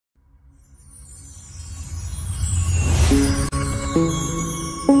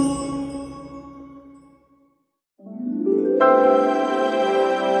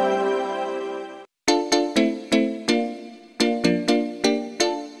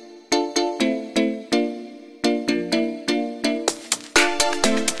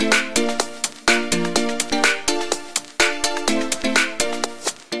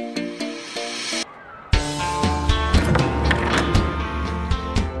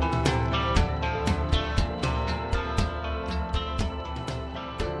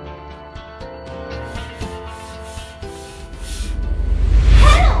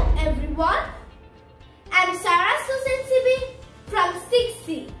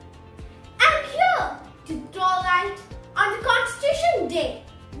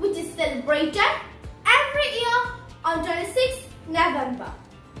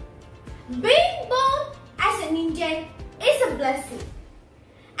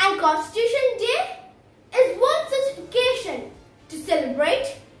Constitution Day is one such occasion to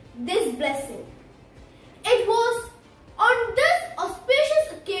celebrate this blessing. It was on this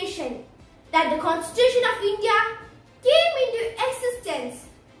auspicious occasion that the Constitution of India came into existence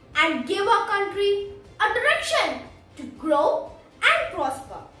and gave our country a direction to grow and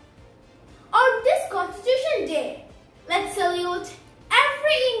prosper. On this Constitution Day, let's salute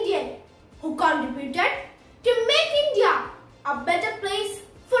every Indian who contributed to make India a better place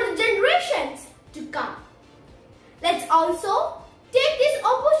for the generations to come. Let's also take this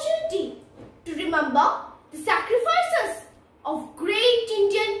opportunity to remember the sacrifices of great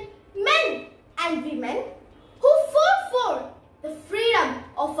Indian men and women who fought for the freedom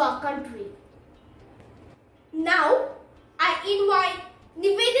of our country. Now, I invite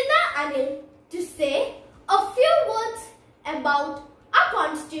Nivedita Anil to say a few words about our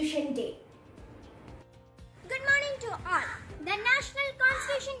Constitution Day. Good morning to all. The National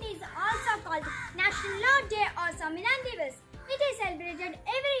Constitution Day is also called National Law Day or Samvidhan Divas. It is celebrated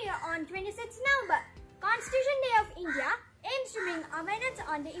every year on 26 November. Constitution Day of India aims to bring awareness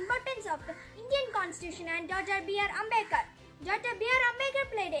on the importance of the Indian Constitution and Dr. B.R. Ambedkar. Dr. B.R. Ambedkar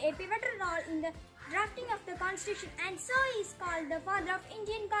played a pivotal role in the drafting of the Constitution and so is called the father of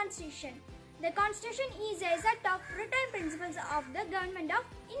Indian Constitution. The Constitution is a set of written principles of the Government of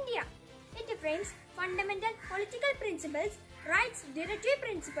India. It frames fundamental political principles, rights, directory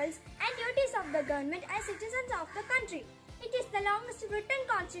principles and duties of the government as citizens of the country. It is the longest written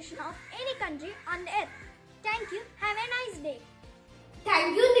constitution of any country on the earth. Thank you. Have a nice day.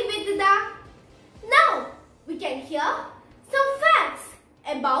 Thank you, Nivedita. Now, we can hear some facts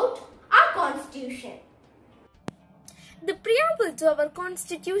about our Constitution. The preamble to our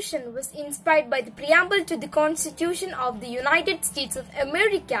Constitution was inspired by the preamble to the Constitution of the United States of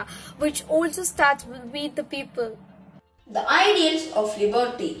America, which also starts with "We the people." The ideals of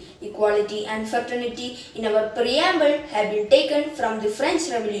liberty, equality and fraternity in our preamble have been taken from the French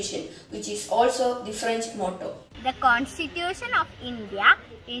Revolution, which is also the French motto. The Constitution of India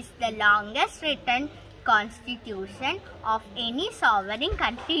is the longest written constitution of any sovereign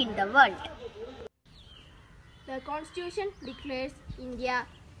country in the world. The Constitution declares India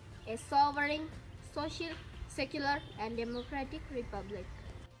a sovereign, social, secular and democratic republic.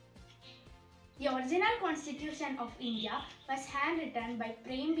 The original Constitution of India was handwritten by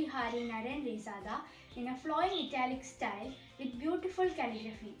Prem Bihari Narendrazada in a flowing italic style with beautiful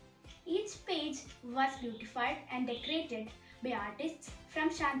calligraphy. Each page was beautified and decorated by artists from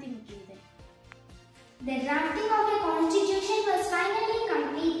Shantiniketan. The drafting of the Constitution was finally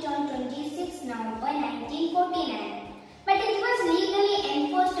complete on 26 November 1949, but it was legally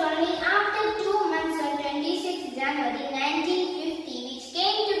enforced only after 2 months on 26 January 1950, which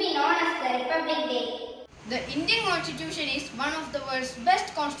came to be known as the Republic Day. The Indian Constitution is one of the world's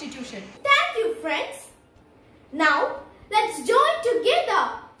best constitutions. Thank you, friends. Now, let's join together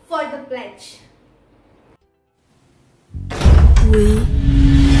for the pledge. We,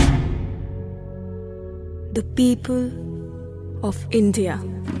 the people of India.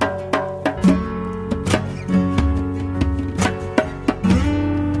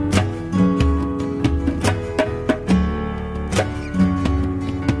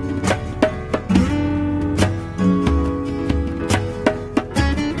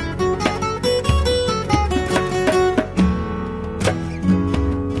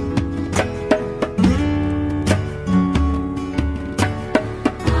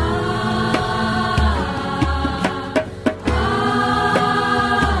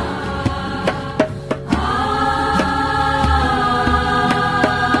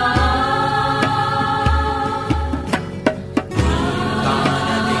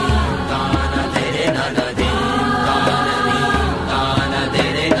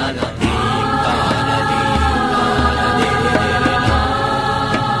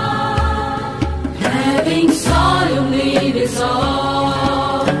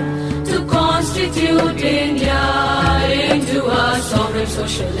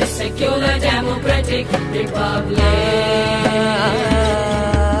 Socialist, secular, democratic republic,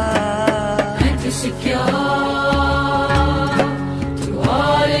 and to secure to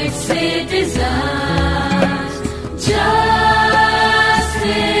all its citizens justice,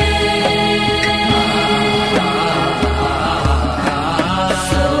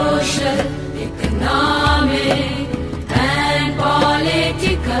 social, economic, and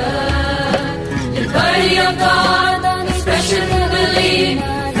political, liberty of God, special belief,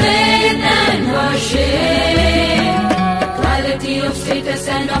 faith and worship, equality of status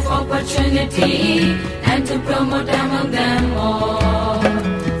and of opportunity, and to promote among them all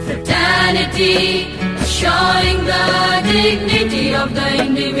fraternity, ensuring the dignity of the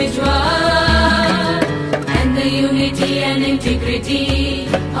individual and the unity and integrity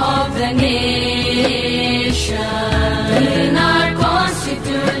of the nation. In our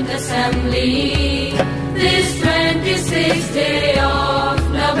Constituent Assembly, this 26th day of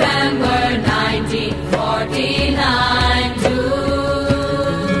November 1949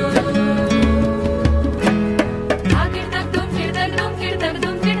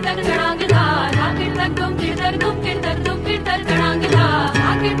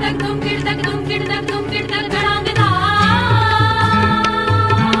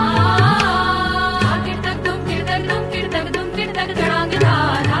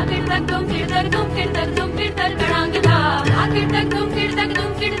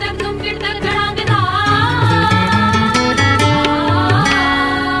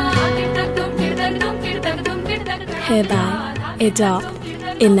 Hereby adopt,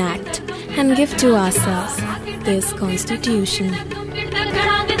 enact, and give to ourselves this Constitution.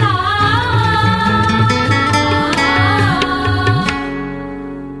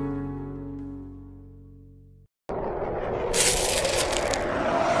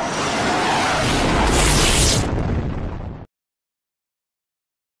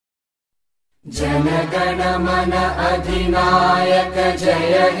 जनगण मन अधिनायक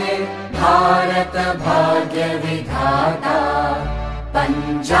जय हे भारत भाग्य विधाता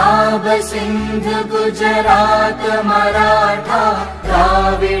पंजाब सिंध गुजरात मराठा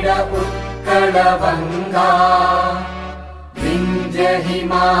द्राविड उत्कल बंगा विंध्य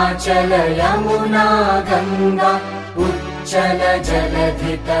हिमाचल यमुना गंगा उच्चल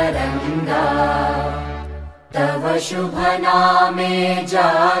जलधि तरंगा तव शुभ नामे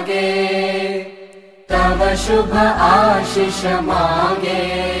जागे तव शुभ आशीष मांगे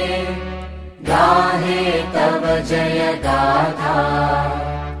गाहे तव जय गाथा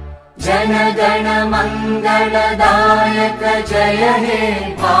जन गण मंगलदायक जय हे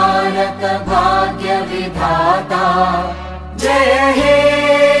भारत भाग्य